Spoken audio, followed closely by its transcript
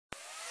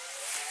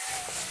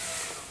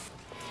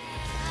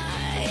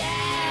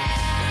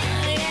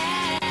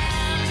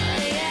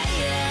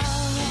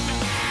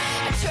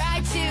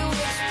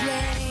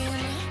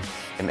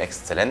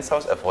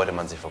Exzellenzhaus erfreute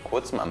man sich vor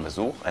kurzem am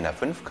Besuch einer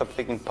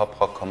 5-köpfigen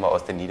Pop-Rock-Kombo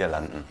aus den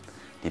Niederlanden.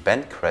 Die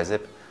Band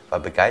KREZIP war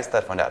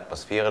begeistert von der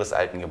Atmosphäre des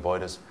alten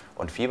Gebäudes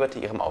und fieberte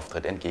ihrem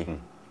Auftritt entgegen.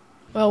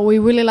 Well, we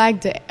really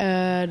like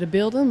the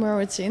building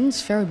where it's in.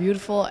 It's very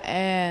beautiful,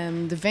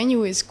 and the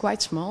venue is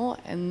quite small.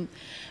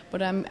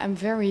 But I'm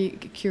very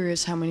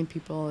curious how many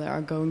people there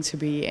are going to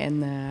be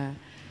and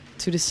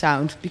to the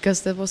sound,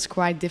 because that was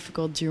quite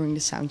difficult during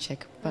the sound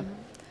check. But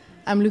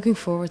I'm looking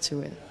forward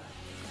to it.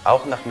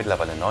 Auch nach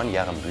mittlerweile 9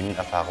 Jahren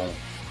Bühnenerfahrung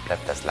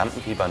bleibt das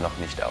Lampenfieber noch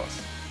nicht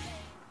aus.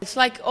 It's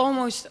like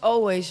almost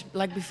always,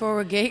 like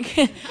before a gig,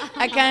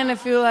 I kind of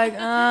feel like,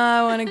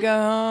 I want to go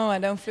home, I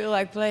don't feel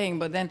like playing.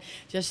 But then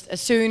just as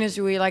soon as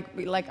we,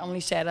 like only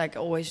said, like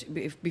always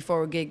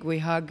before a gig, we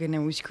hug and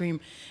then we scream.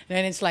 And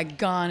then it's like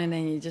gone, and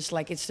then you just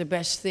like, it's the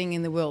best thing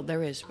in the world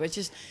there is. But it's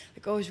just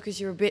like always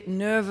because you're a bit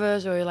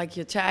nervous or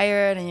you're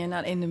tired and you're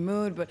not in the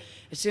mood. But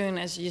as soon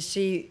as you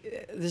see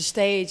the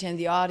stage and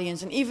the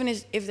audience, and even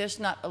if there's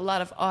not a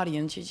lot of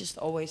audience, you just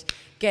always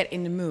get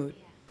in the mood.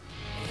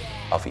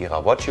 Auf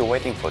ihrer What You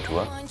Waiting For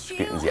Tour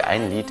spielten sie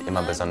ein Lied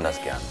immer besonders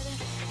gern.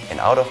 In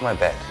Out of My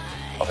Bed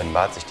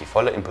offenbart sich die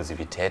volle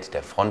Impulsivität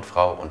der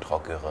Frontfrau und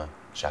Rockeure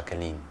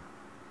Jacqueline.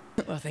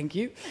 Well, thank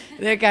you.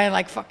 They're kind of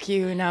like, fuck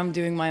you, and now I'm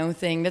doing my own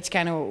thing. That's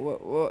kind of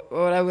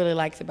what I really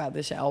liked about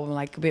this album,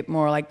 like a bit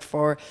more like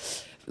for,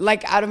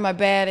 like Out of My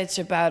Bed, it's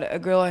about a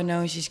girl I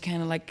know, she's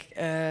kind of like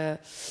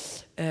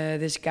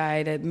this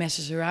guy that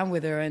messes around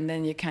with her, and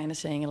then you're kind of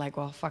saying like,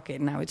 well, fuck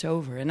it, now it's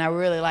over. And I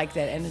really like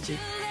that energy.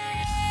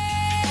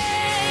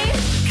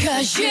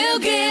 'Cause you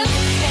give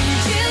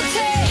and you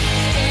take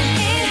and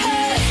it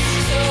hurts,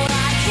 so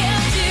I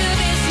can't do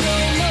this no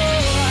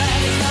more.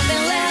 There's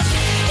nothing left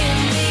in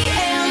the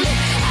end.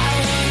 I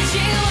want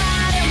you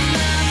out of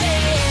my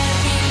bed.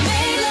 We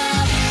made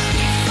love,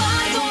 we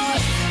fought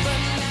wars, but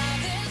now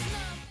there's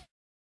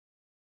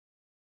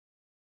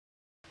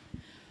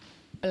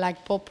nothing. Like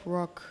pop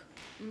rock,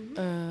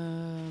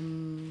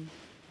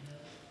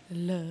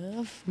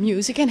 love,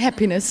 music and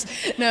happiness.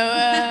 No.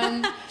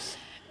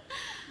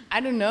 I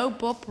don't know,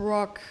 pop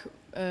rock,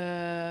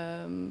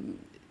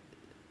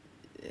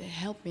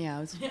 help me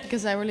out,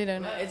 because I really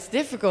don't know. It's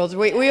difficult.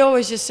 We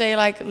always just say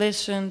like,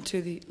 listen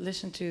to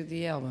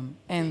the album,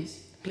 and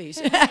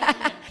please.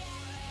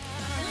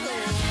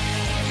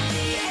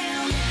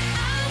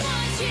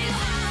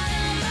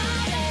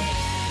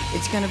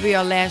 It's going to be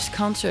our last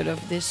concert of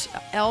this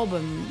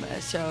album,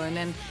 and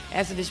then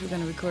after this we're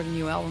going to record a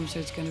new album, so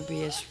it's going to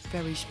be a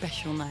very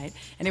special night.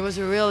 And it was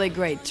a really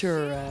great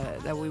tour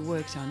that we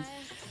worked on.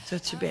 So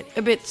it's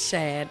a bit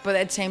sad, but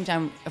at the same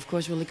time, of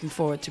course, we're looking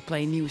forward to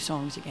play new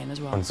songs again as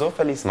well. Und so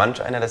verließ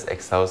manch einer das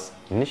Ex-Haus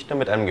nicht nur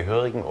mit einem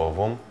gehörigen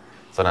Ohrwurm,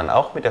 sondern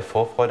auch mit der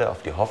Vorfreude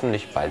auf die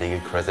hoffentlich baldige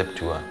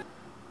KREZIP-Tour.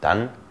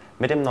 Dann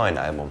mit dem neuen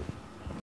Album.